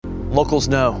Locals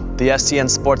know the STN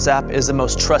Sports app is the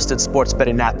most trusted sports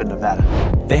betting app in Nevada.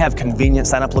 They have convenient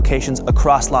sign-up locations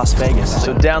across Las Vegas.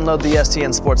 So download the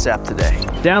STN Sports app today.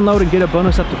 Download and get a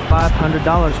bonus up to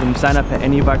 $500 when you sign up at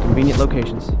any of our convenient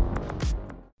locations.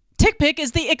 TickPick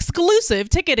is the exclusive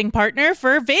ticketing partner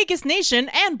for Vegas Nation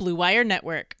and Blue Wire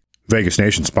Network. Vegas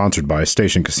Nation sponsored by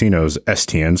Station Casinos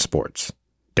STN Sports.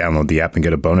 Download the app and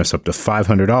get a bonus up to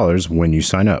 $500 when you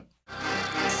sign up.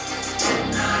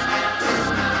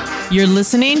 You're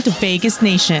listening to Vegas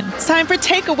Nation. It's time for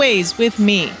Takeaways with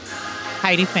me,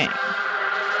 Heidi Fang.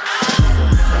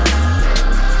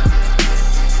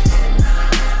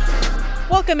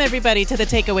 Welcome, everybody, to the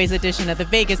Takeaways edition of the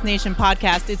Vegas Nation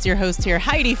podcast. It's your host here,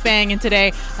 Heidi Fang, and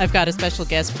today I've got a special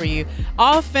guest for you.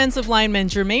 Offensive lineman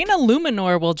Jermaine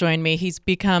Eluemunor will join me. He's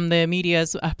become the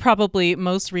media's probably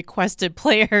most requested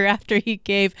player after he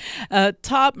gave a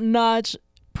top-notch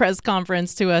press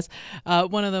conference to us,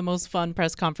 one of the most fun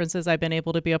press conferences I've been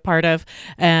able to be a part of.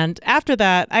 And after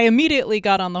that, I immediately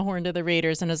got on the horn to the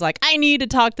Raiders and was like, I need to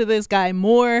talk to this guy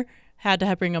more. Had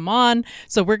to bring him on.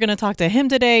 So we're going to talk to him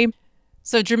today.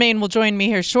 So Jermaine will join me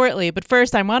here shortly. But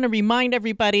first, I want to remind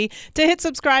everybody to hit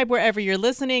subscribe wherever you're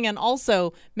listening, and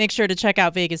also make sure to check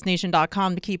out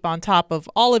vegasnation.com to keep on top of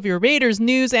all of your Raiders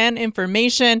news and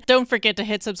information. Don't forget to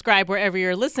hit subscribe wherever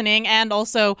you're listening. And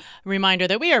also a reminder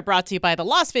that we are brought to you by the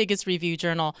Las Vegas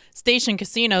Review-Journal, Station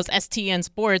Casinos, STN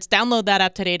Sports. Download that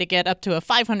app today to get up to a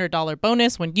 $500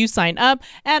 bonus when you sign up,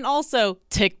 and also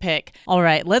TickPick. All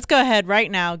right, let's go ahead right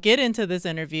now, get into this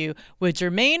interview with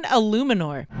Jermaine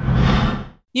Eluemunor.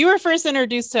 You were first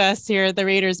introduced to us here at the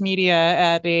Raiders media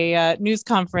at a news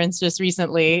conference just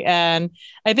recently, and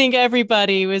I think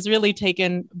everybody was really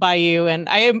taken by you. And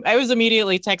I was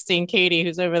immediately texting Katie,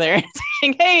 who's over there,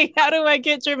 saying, hey, how do I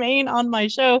get Jermaine on my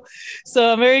show?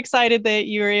 So I'm very excited that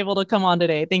you were able to come on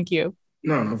today. Thank you.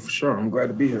 No, for sure. I'm glad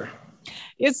to be here.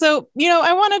 Yeah, so,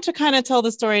 I wanted to kind of tell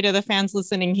the story to the fans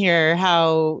listening here,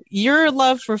 how your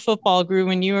love for football grew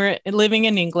when you were living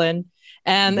in England,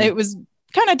 and it was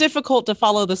kind of difficult to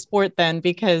follow the sport then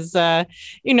because,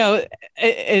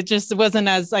 it just wasn't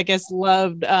as, I guess,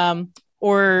 loved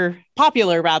or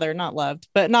popular, rather, not loved,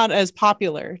 but not as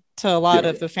popular to a lot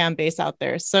of the fan base out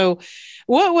there. So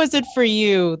what was it for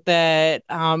you that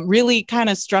really kind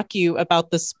of struck you about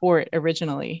the sport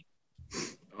originally?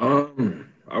 I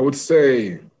would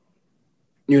say,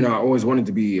 I always wanted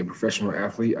to be a professional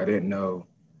athlete. I didn't know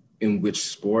in which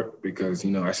sport because,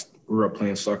 I grew up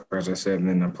playing soccer, as I said, and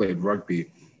then I played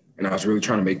rugby. And I was really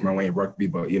trying to make my way in rugby,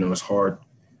 but, it's hard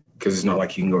because it's not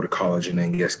like you can go to college and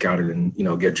then get scouted and,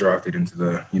 get drafted into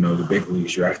the, the big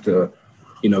leagues. You have to,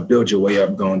 build your way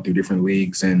up going through different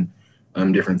leagues and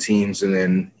different teams and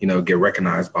then, get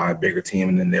recognized by a bigger team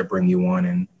and then they'll bring you on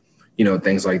and,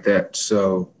 things like that.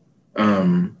 So,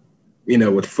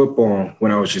 with football,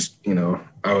 when I was just,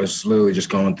 I was literally just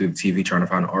going through the TV trying to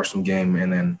find an Arsenal game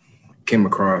and then came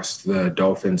across the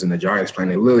Dolphins and the Giants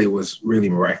playing. It literally was really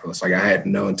miraculous. Like I had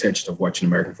no intention of watching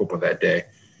American football that day.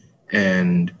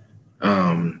 And,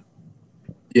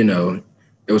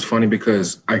 it was funny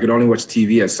because I could only watch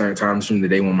TV at certain times during the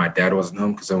day when my dad wasn't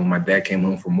home because when my dad came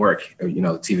home from work, the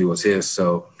TV was his.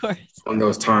 So on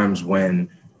those times when,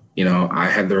 I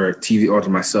had the TV all to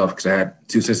myself because I had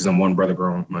two sisters and one brother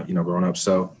growing up.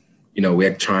 So, we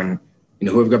had to try and,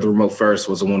 whoever got the remote first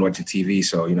was the one watching TV.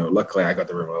 So, luckily I got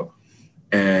the remote.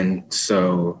 And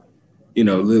so,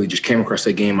 literally just came across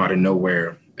that game out of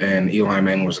nowhere. And Eli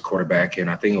Manning was the quarterback. And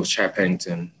I think it was Chad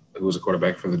Pennington who was a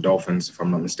quarterback for the Dolphins, if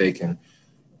I'm not mistaken.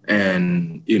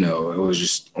 And, it was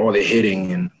just all the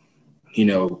hitting and,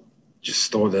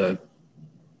 just all the,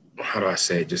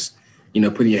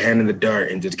 putting your hand in the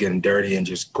dirt and just getting dirty and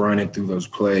just grinding through those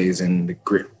plays and the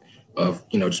grit of,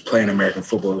 just playing American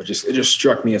football. It just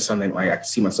struck me as something like I could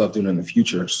see myself doing in the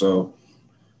future. So,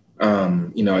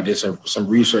 I did some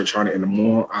research on it, and the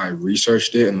more I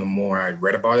researched it and the more I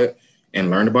read about it and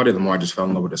learned about it, the more I just fell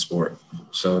in love with the sport.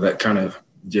 So that kind of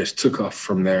just took off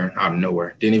from there out of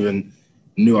nowhere. Didn't even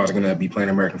knew I was going to be playing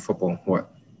American football.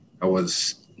 How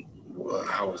was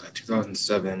that,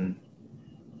 2007?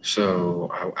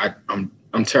 So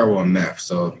I'm terrible at math,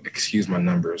 so excuse my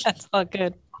numbers. That's all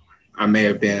good. I may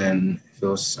have been, I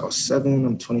was 7,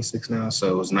 I'm 26 now,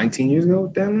 so it was 19 years ago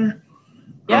down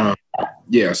there.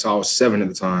 Yeah. So I was 7 at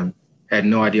the time. Had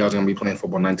no idea I was going to be playing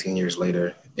football 19 years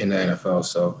later in the NFL.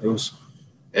 So it was,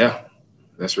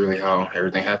 that's really how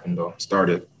everything happened, though.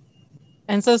 Started.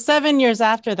 And so 7 years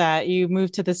after that, you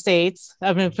moved to the States.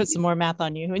 I'm going to put some more math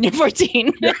on you when you're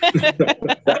 14.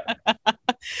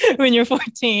 When you're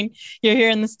 14, you're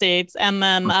here in the States. And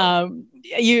then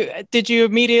did you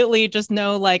immediately just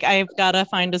know, like, I've got to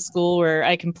find a school where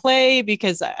I can play?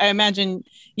 Because I imagine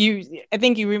I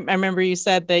remember you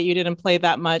said that you didn't play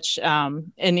that much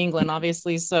in England,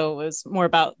 obviously. So it was more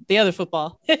about the other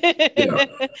football. Yeah.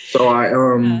 So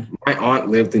my aunt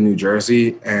lived in New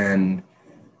Jersey, and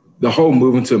the whole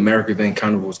moving to America thing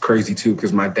kind of was crazy too,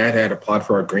 because my dad had applied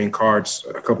for our green cards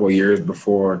a couple of years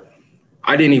before.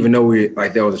 I didn't even know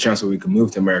there was a chance that we could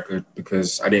move to America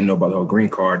because I didn't know about the whole green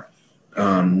card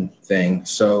thing.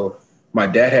 So my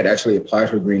dad had actually applied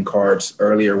for green cards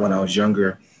earlier when I was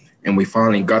younger, and we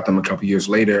finally got them a couple of years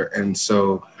later. And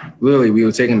so literally we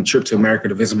were taking a trip to America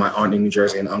to visit my aunt in New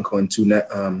Jersey and uncle and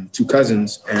two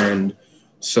cousins. And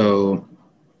so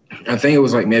I think it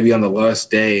was like maybe on the last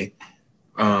day,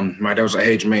 my dad was like,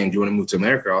 "Hey, Jermaine, do you want to move to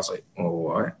America?" I was like, "Well,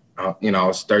 what?" I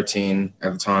was 13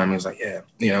 at the time. He was like, "Yeah,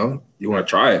 you want to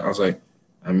try it?" I was like,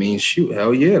 "I mean, shoot,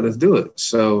 hell yeah, let's do it."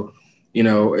 So,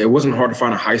 it wasn't hard to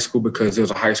find a high school because there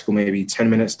was a high school maybe 10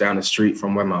 minutes down the street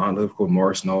from where my aunt lived called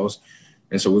Morris Knowles.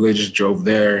 And so we really just drove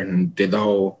there and did the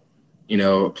whole,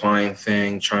 applying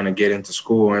thing, trying to get into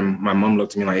school. And my mom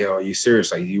looked at me like, "Yo, are you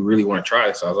serious? Like, you really want to try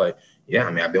this?" I was like, "Yeah,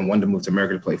 I mean, I've been wanting to move to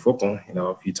America to play football.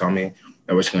 If you tell me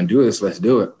that we're going to do this, let's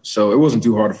do it." So it wasn't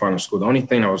too hard to find a school. The only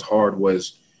thing that was hard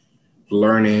was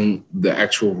learning the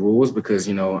actual rules because,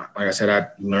 like I said, I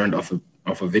learned off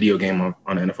a video game on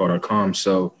NFL.com.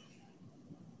 So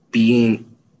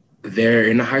being there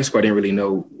in the high school, I didn't really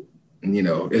know,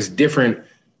 it's different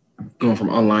going from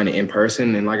online to in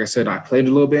person. And like I said, I played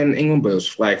a little bit in England, but it was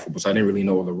flag football, so I didn't really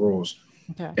know all the rules.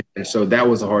 Okay. And so that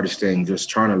was the hardest thing, just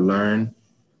trying to learn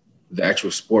the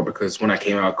actual sport, because when I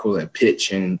came out, I call it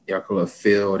pitch and I call it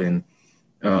field. And,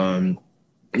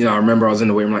 I remember I was in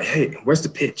the weight room like, "Hey, where's the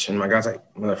pitch?" And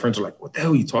my friends were like, "What the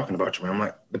hell are you talking about, man?" I'm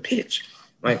like, "The pitch."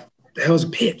 I'm like, "The hell's a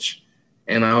pitch?"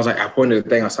 And I was like, I pointed at the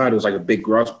thing outside. It was like a big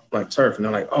grass, like turf. And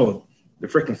they're like, "Oh, the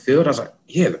freaking field?" I was like,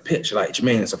 "Yeah, the pitch." Like,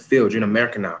 "Jermaine, it's a field. You're in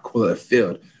America now. Call it a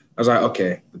field." I was like,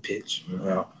 "Okay, the pitch."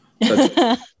 So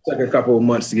it took a couple of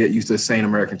months to get used to saying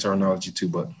American terminology too.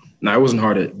 But no, it wasn't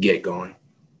hard to get going.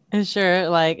 Sure.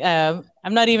 Like,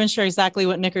 I'm not even sure exactly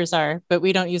what knickers are, but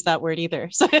we don't use that word either.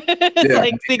 So it's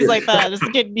like things like that, just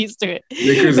getting used to it.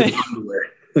 Knickers is underwear.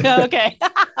 Okay.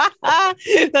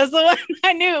 That's the one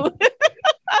I knew.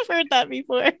 I've heard that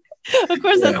before. Of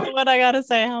course, that's the one I got to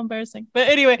say. How embarrassing. But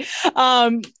anyway,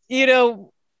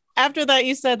 after that,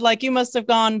 you said like you must have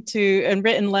gone to and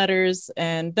written letters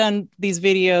and done these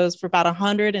videos for about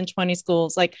 120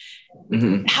 schools. Like,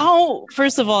 how,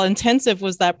 first of all, intensive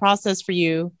was that process for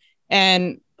you?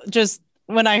 And just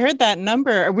when I heard that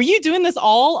number, were you doing this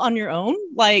all on your own?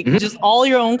 Like just all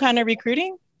your own kind of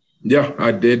recruiting? Yeah,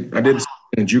 I did. I did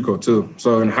in JUCO too.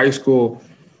 So in high school,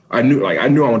 I knew I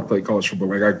wanted to play college football.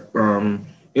 Like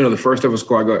the first ever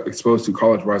school I got exposed to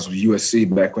college-wise was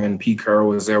USC back when Pete Carroll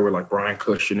was there with like Brian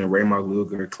Cushing and Raymond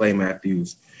Luger, Clay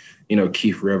Matthews,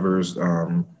 Keith Rivers.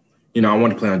 I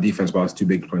wanted to play on defense, but I was too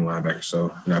big to play linebacker.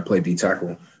 So, I played D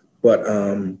tackle. But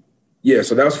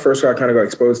so that was the first guy I kind of got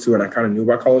exposed to, and I kind of knew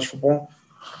about college football.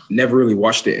 Never really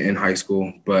watched it in high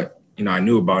school, but, I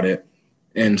knew about it.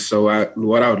 And so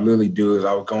what I would literally do is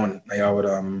I would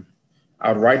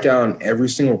write down every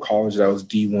single college that was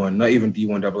D1, not even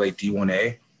D1 AA,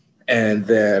 D1A. And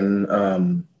then,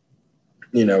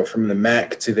 from the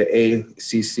MAC to the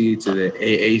ACC to the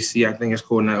AAC, I think it's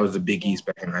called now. It was the Big East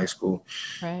back in high school.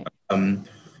 Right.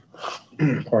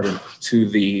 To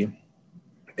the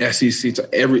SEC,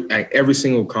 to every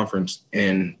single conference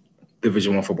in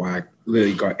Division I football. I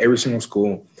literally got every single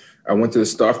school. I went to the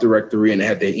staff directory and they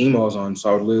had their emails on. So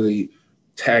I would literally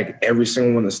tag every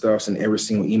single one of the staffs in every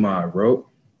single email I wrote,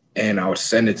 and I would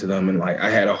send it to them. And I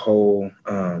had a whole,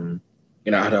 I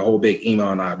had a whole big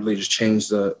email, and I really just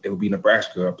changed it would be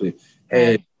Nebraska. I put,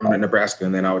 "Hey, I'm at Nebraska."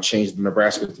 And then I would change the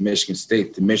Nebraska to Michigan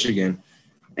State to Michigan.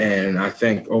 And I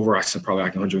think I sent probably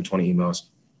like 120 emails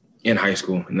in high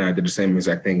school. And then I did the same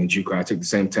exact thing in JUCO. I took the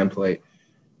same template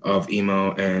of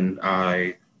email and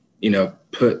I,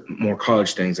 put more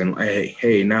college things. And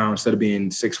hey, now instead of being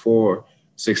 6'4",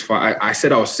 6'5", I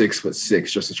said I was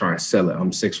 6'6" just to try and sell it.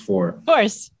 I'm 6'4". Of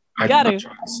course. I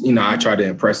tried to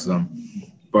impress them.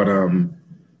 But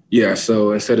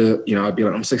so instead of, I'd be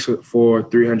like, "I'm 6'4",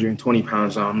 320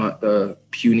 pounds. I'm not the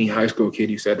puny high school kid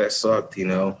you said that sucked,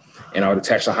 And I would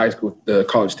attach the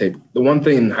college tape. The one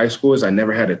thing in high school is I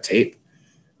never had a tape.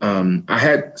 I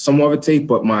had somewhat of a tape,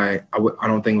 but I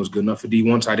don't think it was good enough for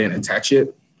D1, so I didn't attach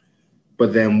it.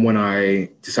 But then when I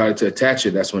decided to attach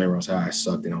it, that's when everyone said I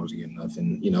sucked and I wasn't getting enough.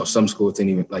 And, some schools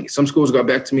didn't even, some schools got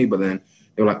back to me, but then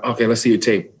they were like, "Okay, let's see your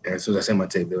tape." And as soon as I sent my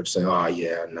tape, they would just say, "Oh,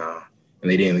 yeah, nah."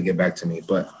 And they didn't even get back to me.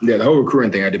 But, yeah, the whole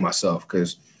recruiting thing I did myself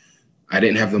because I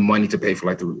didn't have the money to pay for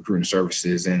like the recruiting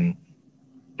services. And,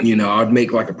 you know, I'd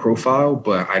make like a profile,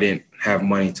 but I didn't have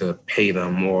money to pay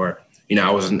them, or, you know,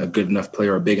 I wasn't a good enough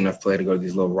player or a big enough player to go to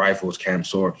these little rifles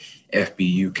camps or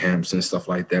FBU camps and stuff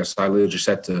like that. So I literally just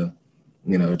had to,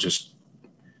 you know, just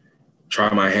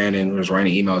try my hand and was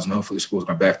writing emails, and hopefully schools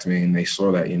got back to me and they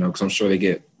saw that, you know, because I'm sure they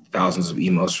get thousands of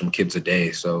emails from kids a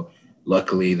day. So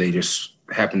luckily they just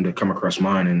happened to come across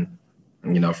mine,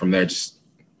 and, you know, from there just,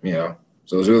 you know,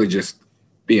 so it was really just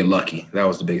being lucky. That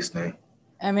was the biggest thing.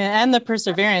 I mean, and the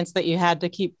perseverance that you had to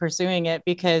keep pursuing it,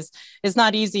 because it's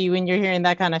not easy when you're hearing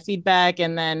that kind of feedback,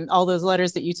 and then all those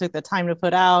letters that you took the time to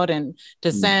put out and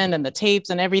to send, and the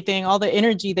tapes and everything, all the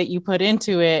energy that you put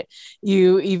into it,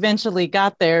 you eventually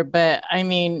got there. But I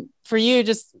mean, for you,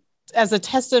 just as a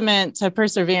testament to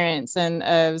perseverance and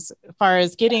as far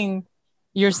as getting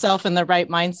yourself in the right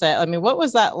mindset, I mean, what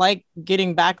was that like,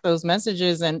 getting back those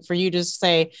messages, and for you to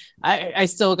say, I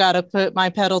still got to put my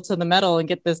pedal to the metal and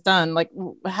get this done? Like,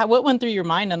 what went through your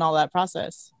mind in all that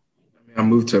process? I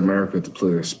moved to America to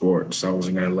play the sport, so I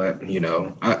wasn't going to let, you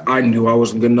know, I knew I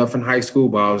wasn't good enough in high school,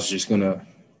 but I was just going to,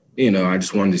 you know, I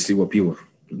just wanted to see what people,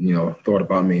 you know, thought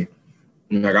about me.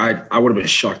 Like, I would have been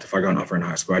shocked if I got an offer in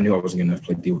high school. I knew I wasn't going to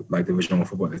play Division I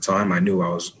football at the time. I knew I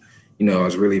was, you know, I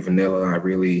was really vanilla. I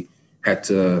really had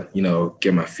to, you know,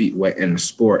 get my feet wet in the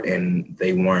sport, and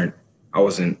I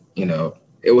wasn't, you know,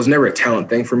 it was never a talent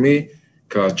thing for me,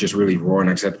 because I was just really raw and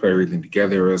I just had to put everything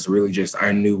together. It was really just,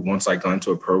 I knew once I got into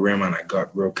a program and I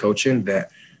got real coaching that,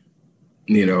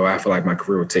 you know, I feel like my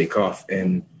career would take off.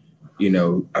 And, you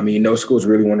know, I mean, no schools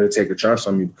really wanted to take a chance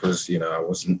on me because, you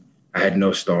know, I had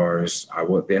no stars. I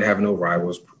didn't have no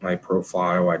rivals, my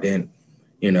profile. I didn't,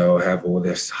 you know, have all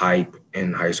this hype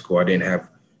in high school. I didn't have,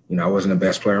 you know, I wasn't the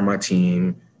best player on my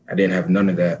team. I didn't have none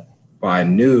of that. But I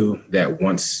knew that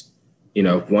once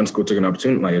school took an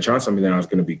opportunity, like a chance on me, then I was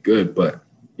going to be good. But,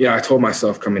 yeah, I told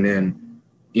myself coming in,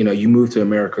 you know, you moved to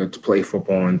America to play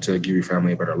football and to give your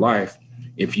family a better life.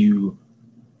 If you,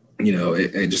 you know,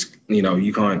 it just, you know,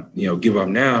 you can't, you know, give up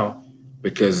now,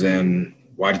 because then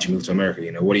why did you move to America?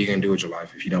 You know, what are you going to do with your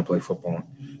life if you don't play football?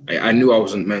 I knew I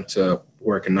wasn't meant to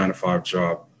work a 9-to-5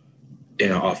 job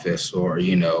in an office, or,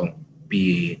 you know,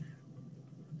 be,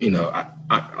 you know,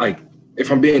 I like,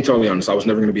 if I'm being totally honest, I was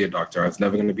never going to be a doctor. I was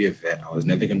never going to be a vet. I was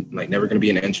never going to be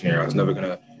an engineer. I was never going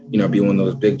to, you know, be one of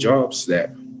those big jobs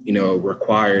that, you know,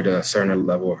 required a certain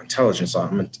level of intelligence. So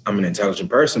I'm an intelligent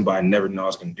person, but I never knew I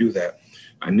was going to do that.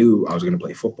 I knew I was going to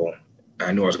play football.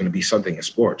 I knew I was going to be something in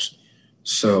sports.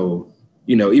 So,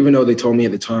 you know, even though they told me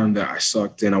at the time that I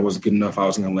sucked and I wasn't good enough, I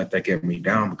wasn't going to let that get me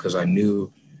down, because I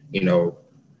knew, you know,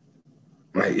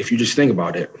 like, if you just think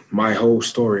about it, my whole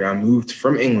story, I moved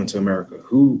from England to America.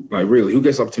 Who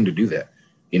gets the opportunity to do that?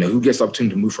 You know, who gets the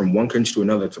opportunity to move from one country to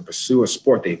another to pursue a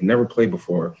sport they've never played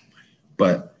before,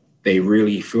 but they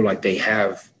really feel like they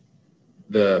have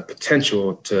the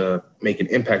potential to make an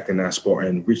impact in that sport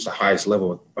and reach the highest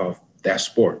level of that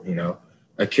sport? You know,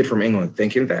 a kid from England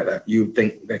thinking that you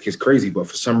think that kid's crazy, but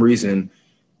for some reason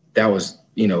that was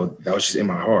just in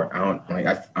my heart.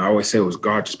 I always say it was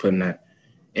God just putting that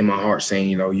in my heart, saying,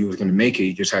 you know, you was going to make it.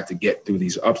 You just have to get through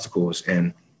these obstacles.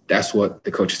 And that's what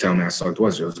the coach is telling me I sucked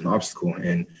was. It was an obstacle.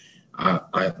 And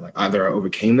either I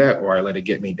overcame that, or I let it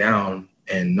get me down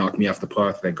and knock me off the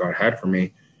path that God had for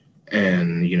me.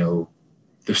 And, you know,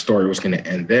 the story was going to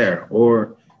end there.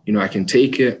 Or, you know, I can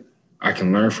take it, I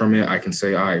can learn from it. I can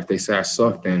say, all right, if they say I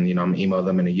suck, then, you know, I'm going to email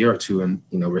them in a year or two, and,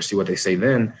 you know, we'll see what they say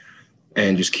then,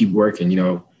 and just keep working, you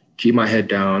know, keep my head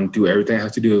down, do everything I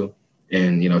have to do,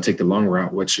 and, you know, take the long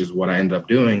route, which is what I ended up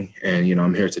doing. And, you know,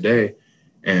 I'm here today.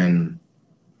 And,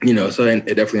 you know, so it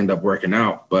definitely ended up working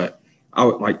out. But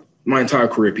my entire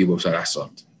career, people said I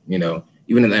sucked, you know,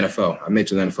 even in the NFL. I made it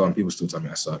to the NFL and people still tell me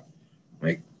I suck.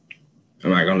 Like,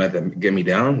 am I going to let them get me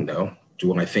down? No.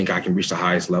 Do I think I can reach the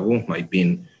highest level, like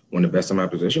being one of the best in my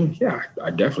position? Yeah,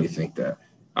 I definitely think that.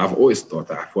 I've always thought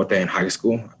that. I thought that in high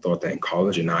school. I thought that in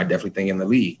college. And now I definitely think in the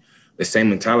league. The same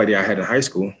mentality I had in high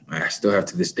school, I still have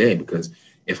to this day, because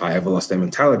if I ever lost that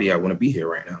mentality, I wouldn't be here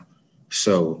right now.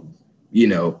 So, you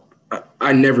know,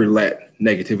 I never let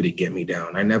negativity get me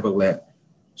down. I never let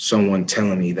someone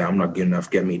telling me that I'm not good enough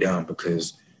get me down,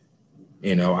 because,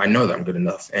 you know, I know that I'm good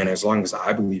enough. And as long as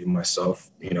I believe in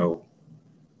myself, you know,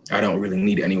 I don't really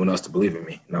need anyone else to believe in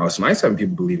me. Now, it's nice having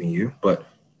people believe in you, but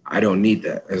I don't need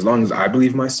that. As long as I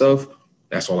believe in myself,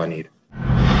 that's all I need.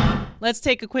 Let's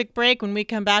take a quick break. When we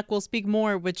come back, we'll speak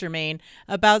more with Jermaine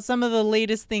about some of the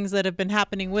latest things that have been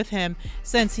happening with him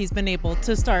since he's been able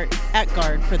to start at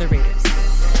guard for the Raiders.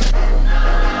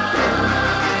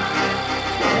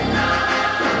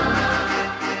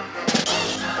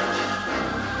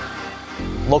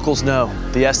 Locals know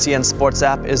the STN Sports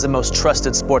app is the most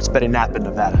trusted sports betting app in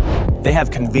Nevada. They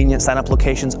have convenient sign-up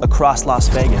locations across Las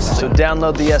Vegas, so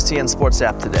download the STN Sports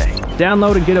app today.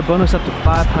 Download and get a bonus up to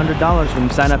 $500 when you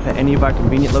sign up at any of our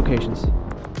convenient locations.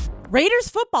 Raiders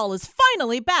football is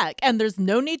finally back, and there's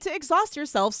no need to exhaust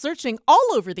yourself searching all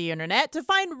over the internet to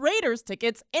find Raiders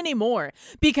tickets anymore.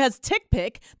 Because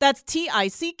TickPick, that's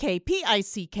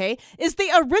TickPick, is the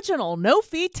original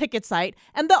no-fee ticket site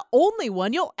and the only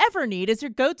one you'll ever need as your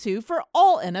go-to for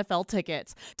all NFL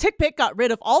tickets. TickPick got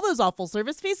rid of all those awful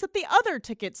service fees that the other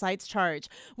ticket sites charge,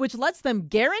 which lets them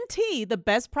guarantee the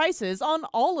best prices on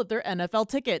all of their NFL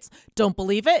tickets. Don't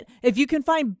believe it? If you can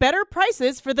find better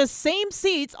prices for the same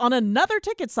seats on another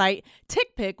ticket site,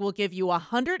 TickPick will give you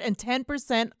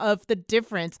 110% of the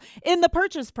difference in the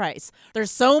purchase price. There's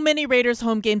so many Raiders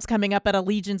home games coming up at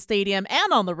Allegiant Stadium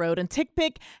and on the road, and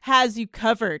TickPick has you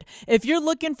covered. If you're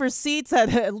looking for seats at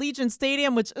Allegiant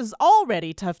Stadium, which is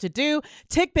already tough to do,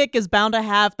 TickPick is bound to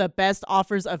have the best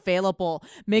offers available.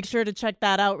 Make sure to check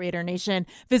that out, Raider Nation.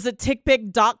 Visit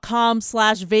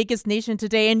TickPick.com/Vegas Nation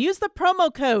today and use the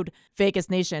promo code Vegas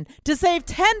Nation to save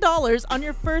 $10 on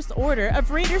your first order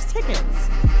of Raiders tickets.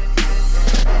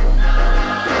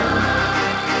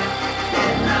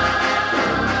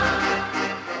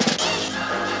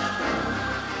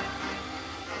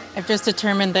 I've just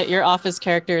determined that your office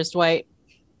character is Dwight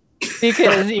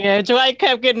because Dwight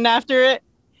kept getting after it.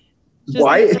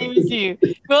 Dwight? The same as you.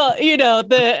 Well,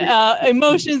 the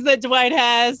emotions that Dwight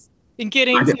has in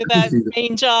getting to that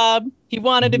main job. He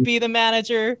wanted to be the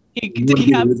manager. He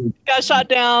got shot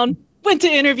down. Went to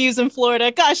interviews in Florida,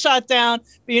 got shot down.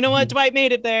 But you know what? Dwight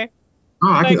made it there.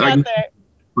 By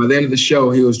the end of the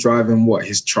show, he was driving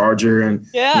his Charger and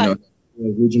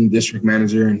regional district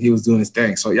manager, and he was doing his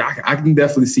thing. So yeah, I can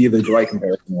definitely see the Dwight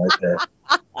comparison right there.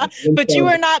 But you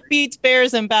are not Beats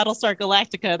Bears and Battlestar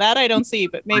Galactica. That I don't see,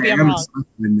 but maybe I'm wrong.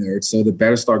 Nerd, so the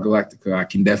Battlestar Galactica I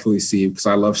can definitely see because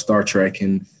I love Star Trek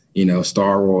and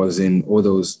Star Wars and all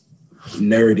those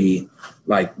nerdy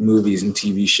like movies and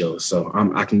TV shows. So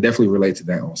I can definitely relate to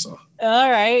that also.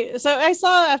 All right. So I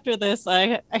saw after this,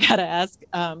 I gotta ask.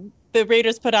 The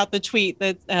Raiders put out the tweet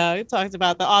that talked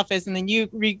about The Office, and then you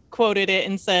re-quoted it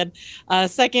and said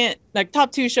second, like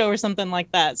top 2 show or something like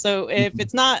that. So if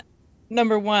it's not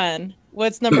number 1,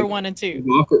 what's number 1 and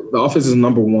 2? The Office is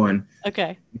number 1.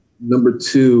 Okay. Number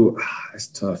 2, it's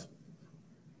tough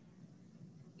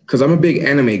because I'm a big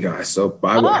anime guy. So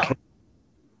I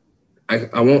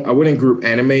wouldn't group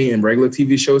anime and regular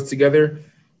TV shows together.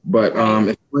 But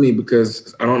it's funny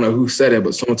because I don't know who said it,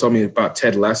 but someone told me about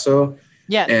Ted Lasso.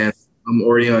 Yes. And I'm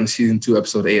already on season 2,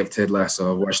 episode 8 of Ted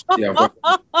Lasso. I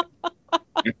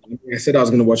said I was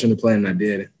going to watch on the plane, and I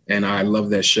did. And I love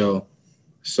that show.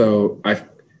 So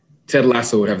Ted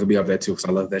Lasso would have to be up there too because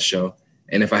I love that show.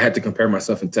 And if I had to compare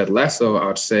myself and Ted Lasso, I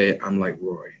would say I'm like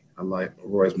Roy.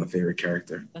 Roy's my favorite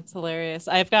character. That's hilarious.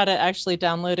 I've got to actually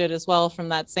download it as well from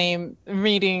that same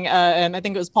reading. And I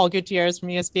think it was Paul Gutierrez from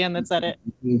ESPN that said it.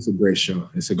 It's a great show.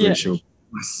 Show.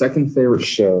 My second favorite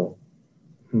show.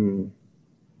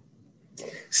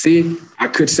 See, I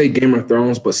could say Game of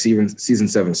Thrones, but season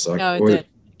 7 sucked. No, it did. It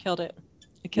killed it.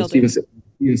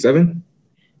 Season 7?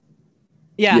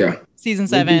 Yeah. Season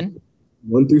 7.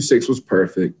 1 through 6 was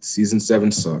perfect. Season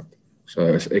 7 sucked.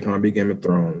 So it can't be Game of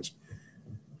Thrones.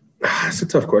 It's a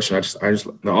tough question. I just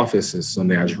The Office is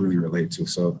something I just really relate to.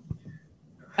 So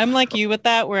I'm like you with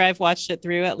that, where I've watched it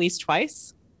through at least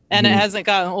twice, and it hasn't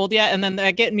gotten old yet. And then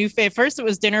I get new favorite. First, it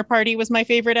was Dinner Party was my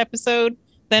favorite episode.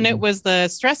 Then it was the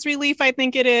Stress Relief, I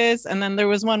think it is. And then there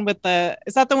was one with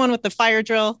is that the one with the fire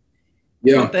drill?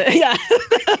 Yeah. Yeah.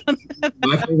 My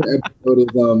favorite episode is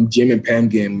Jim and Pam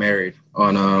getting married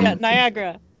on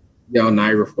Niagara. Yeah, on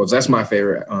Niagara Falls. That's my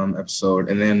favorite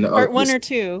episode. And then part 1 or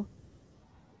 2?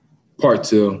 Part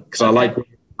 2, because I like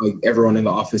everyone in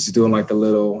the office is doing like the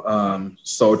little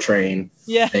Soul Train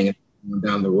thing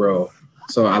down the road.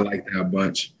 So I like that a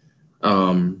bunch.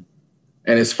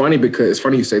 And it's funny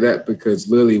you say that because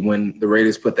literally when the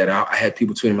Raiders put that out, I had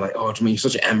people tweeting me like, "Oh, Jermaine, you're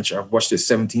such an amateur. I've watched this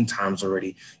 17 times already.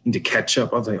 You need to catch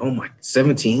up." I was like, "Oh my,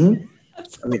 17? I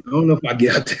mean, I don't know if I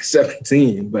get up to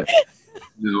 17, but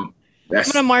I'm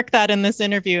gonna mark that in this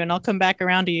interview, and I'll come back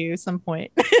around to you at some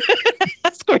point.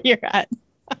 That's where you're at.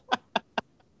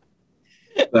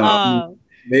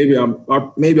 Maybe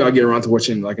I'll get around to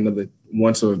watching like another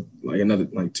once or like another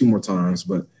like 2 more times,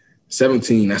 but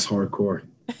 17, that's hardcore.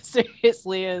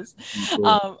 Seriously is.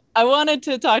 Cool. I wanted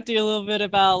to talk to you a little bit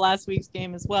about last week's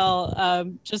game as well.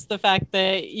 Just the fact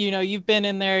that, you've been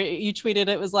in there, you tweeted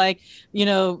it was like,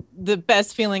 the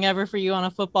best feeling ever for you on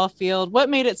a football field. What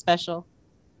made it special?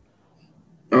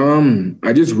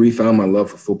 I just refound my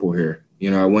love for football here.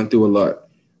 I went through a lot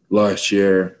last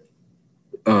year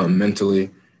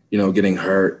mentally, getting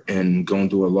hurt and going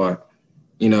through a lot.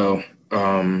 I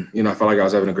felt like I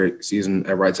was having a great season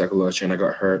at right tackle last year, and I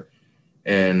got hurt.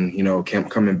 And,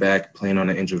 coming back, playing on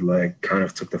an injured leg kind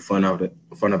of took the fun of it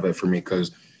for me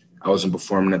because I wasn't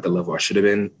performing at the level I should have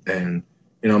been. And,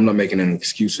 I'm not making any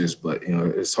excuses, but,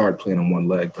 it's hard playing on one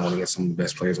leg going against some of the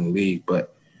best players in the league.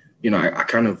 But, I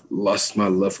kind of lost my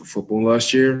love for football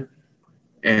last year.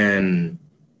 And,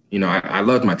 I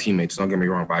loved my teammates, don't get me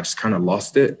wrong, but I just kind of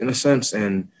lost it in a sense.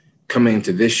 And coming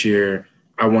into this year,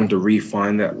 I wanted to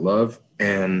refine that love.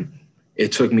 And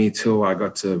it took me till I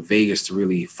got to Vegas to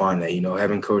really find that,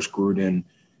 having Coach Gruden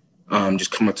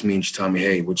just come up to me and just tell me,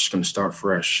 hey, we're just going to start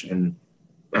fresh. And,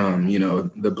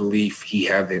 the belief he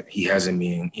has in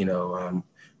me, and,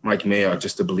 Mike Mayock,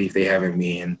 just the belief they have in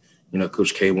me. And,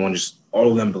 Coach K1, just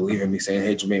all of them believe in me, saying,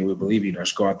 hey, Jermaine, we believe you.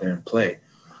 Just go out there and play.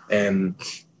 And,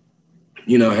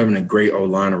 having a great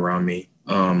O-line around me.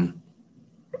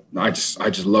 I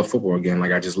just love football again.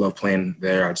 Like, I just love playing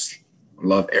there. I just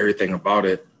love everything about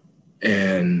it.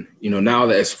 And, now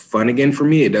that it's fun again for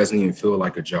me, it doesn't even feel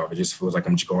like a job. It just feels like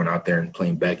I'm just going out there and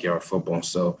playing backyard football.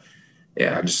 So,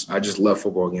 yeah, I just love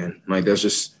football again. Like, there's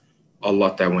just a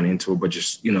lot that went into it. But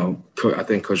just, I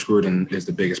think Coach Gruden is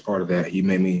the biggest part of that. He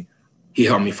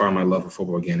helped me find my love for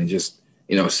football again. And just,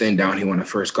 sitting down here when I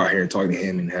first got here and talking to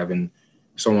him and having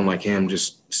someone like him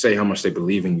just say how much they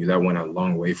believe in you, that went a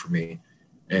long way for me.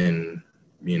 And,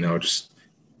 just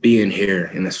being here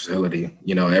in this facility,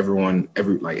 everyone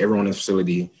in this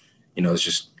facility, it's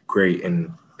just great.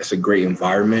 And it's a great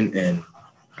environment. And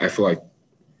I feel like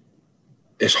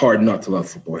it's hard not to love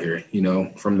football here,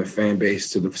 from the fan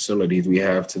base to the facilities we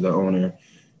have to the owner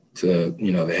to,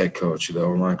 the head coach, to the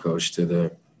O-line coach, to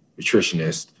the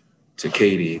nutritionist, to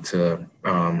Katie, to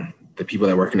the people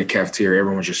that work in the cafeteria.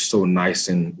 Everyone's just so nice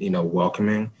and,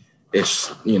 welcoming.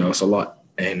 It's, it's a lot.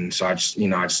 And so I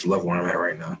just love where I'm at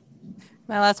right now.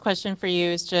 My last question for you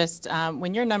is just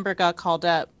when your number got called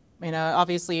up,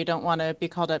 obviously you don't want to be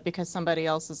called up because somebody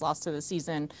else has lost to the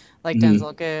season, like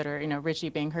Denzel Good or, Richie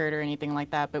being hurt or anything like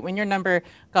that. But when your number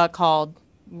got called,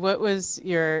 what was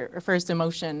your first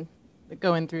emotion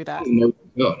going through that?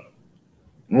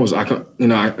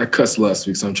 I cussed last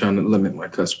week, so I'm trying to limit my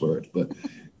cuss words. But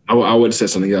I would have said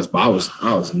something else. But I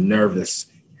was nervous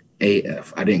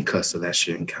AF. I didn't cuss, so that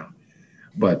shouldn't count.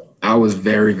 But I was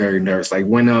very, very nervous. Like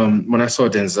when I saw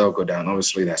Denzel go down,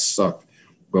 obviously that sucked.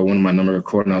 But when my number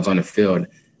recorded and I was on the field,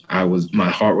 my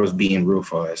heart was beating real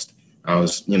fast. I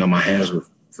was, my hands were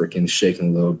freaking shaking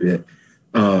a little bit.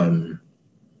 I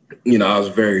was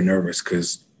very nervous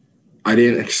because I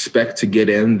didn't expect to get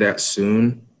in that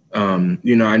soon. I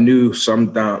knew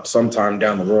sometime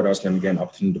down the road I was going to get an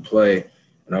opportunity to play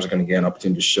and I was going to get an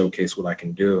opportunity to showcase what I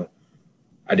can do.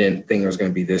 I didn't think it was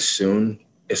going to be this soon,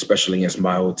 especially against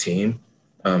my old team,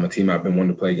 a team I've been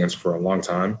wanting to play against for a long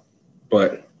time.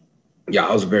 But, yeah,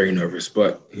 I was very nervous.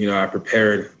 But, I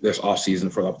prepared this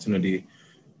offseason for the opportunity.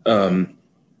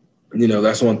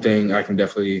 That's one thing I can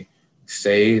definitely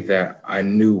say that I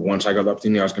knew once I got the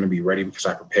opportunity I was going to be ready because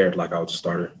I prepared like I was a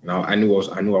starter. I knew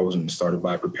I wasn't a starter,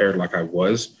 but I prepared like I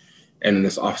was. And in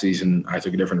this offseason, I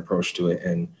took a different approach to it.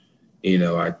 And,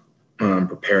 I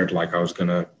prepared like I was going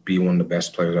to be one of the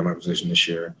best players at my position this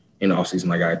year. In the offseason,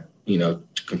 like I,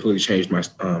 completely changed my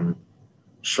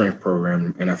strength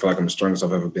program, and I feel like I'm the strongest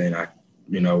I've ever been. I,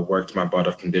 worked my butt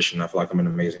off condition. I feel like I'm in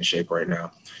amazing shape right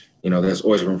now. There's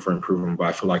always room for improvement, but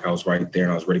I feel like I was right there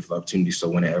and I was ready for the opportunity. So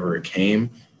whenever it came,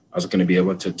 I was going to be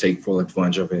able to take full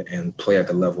advantage of it and play at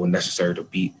the level necessary to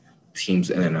beat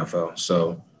teams in the NFL.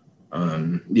 So,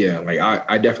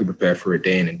 I definitely prepared for it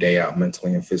day in and day out,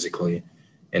 mentally and physically.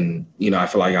 And, I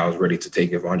feel like I was ready to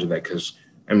take advantage of that because,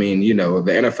 the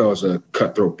NFL is a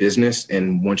cutthroat business.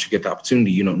 And once you get the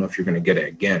opportunity, you don't know if you're going to get it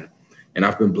again. And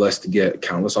I've been blessed to get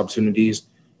countless opportunities.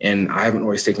 And I haven't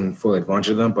always taken full advantage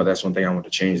of them, but that's one thing I want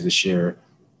to change this year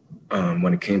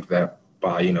when it came to that.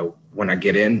 By, when I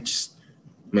get in, just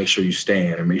make sure you stay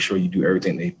in and make sure you do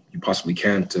everything that you possibly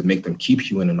can to make them keep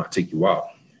you in and not take you out.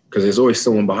 Because there's always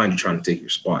someone behind you trying to take your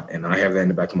spot. And I have that in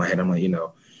the back of my head. I'm like,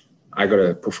 I got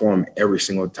to perform every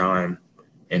single time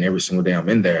and every single day I'm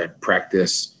in there,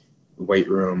 practice, weight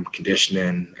room,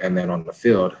 conditioning, and then on the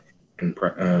field and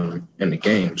in the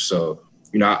game. So,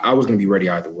 I was going to be ready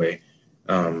either way.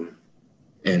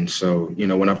 And so,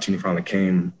 when opportunity finally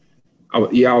came, I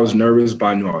was nervous, but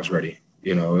I knew I was ready.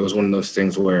 It was one of those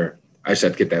things where I just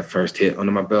had to get that first hit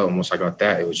under my belt. And once I got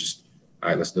that, it was just, all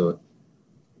right, let's do it.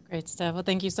 Great stuff. Well,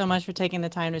 thank you so much for taking the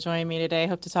time to join me today.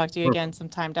 Hope to talk to you again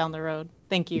sometime down the road.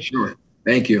 Thank you. Sure.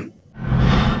 Thank you.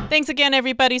 Thanks again,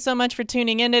 everybody, so much for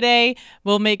tuning in today.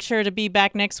 We'll make sure to be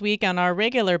back next week on our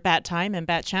regular Bat Time and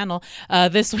Bat Channel.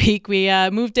 This week, we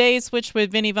moved days, switched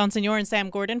with Vinny Bonsignor and Sam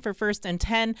Gordon for 1st and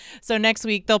 10. So next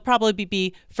week, they'll probably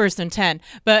be 1st and 10.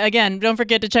 But again, don't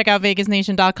forget to check out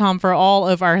VegasNation.com for all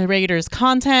of our Raiders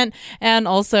content. And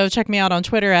also check me out on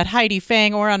Twitter at Heidi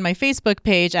Fang or on my Facebook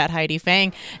page at Heidi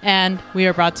Fang. And we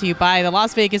are brought to you by the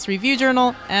Las Vegas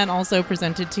Review-Journal and also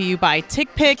presented to you by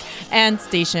TickPick and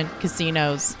Station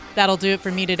Casinos. That'll do it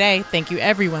for me today. Thank you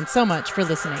everyone so much for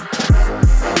listening.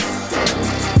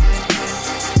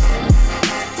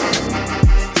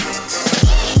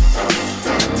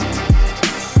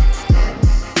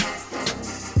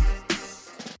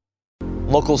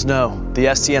 Locals know the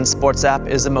STN Sports app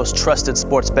is the most trusted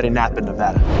sports betting app in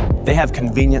Nevada. They have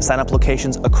convenient sign-up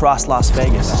locations across Las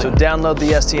Vegas. So download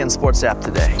the STN Sports app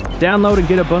today. Download and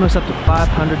get a bonus up to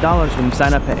 $500 when you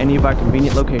sign up at any of our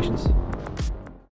convenient locations.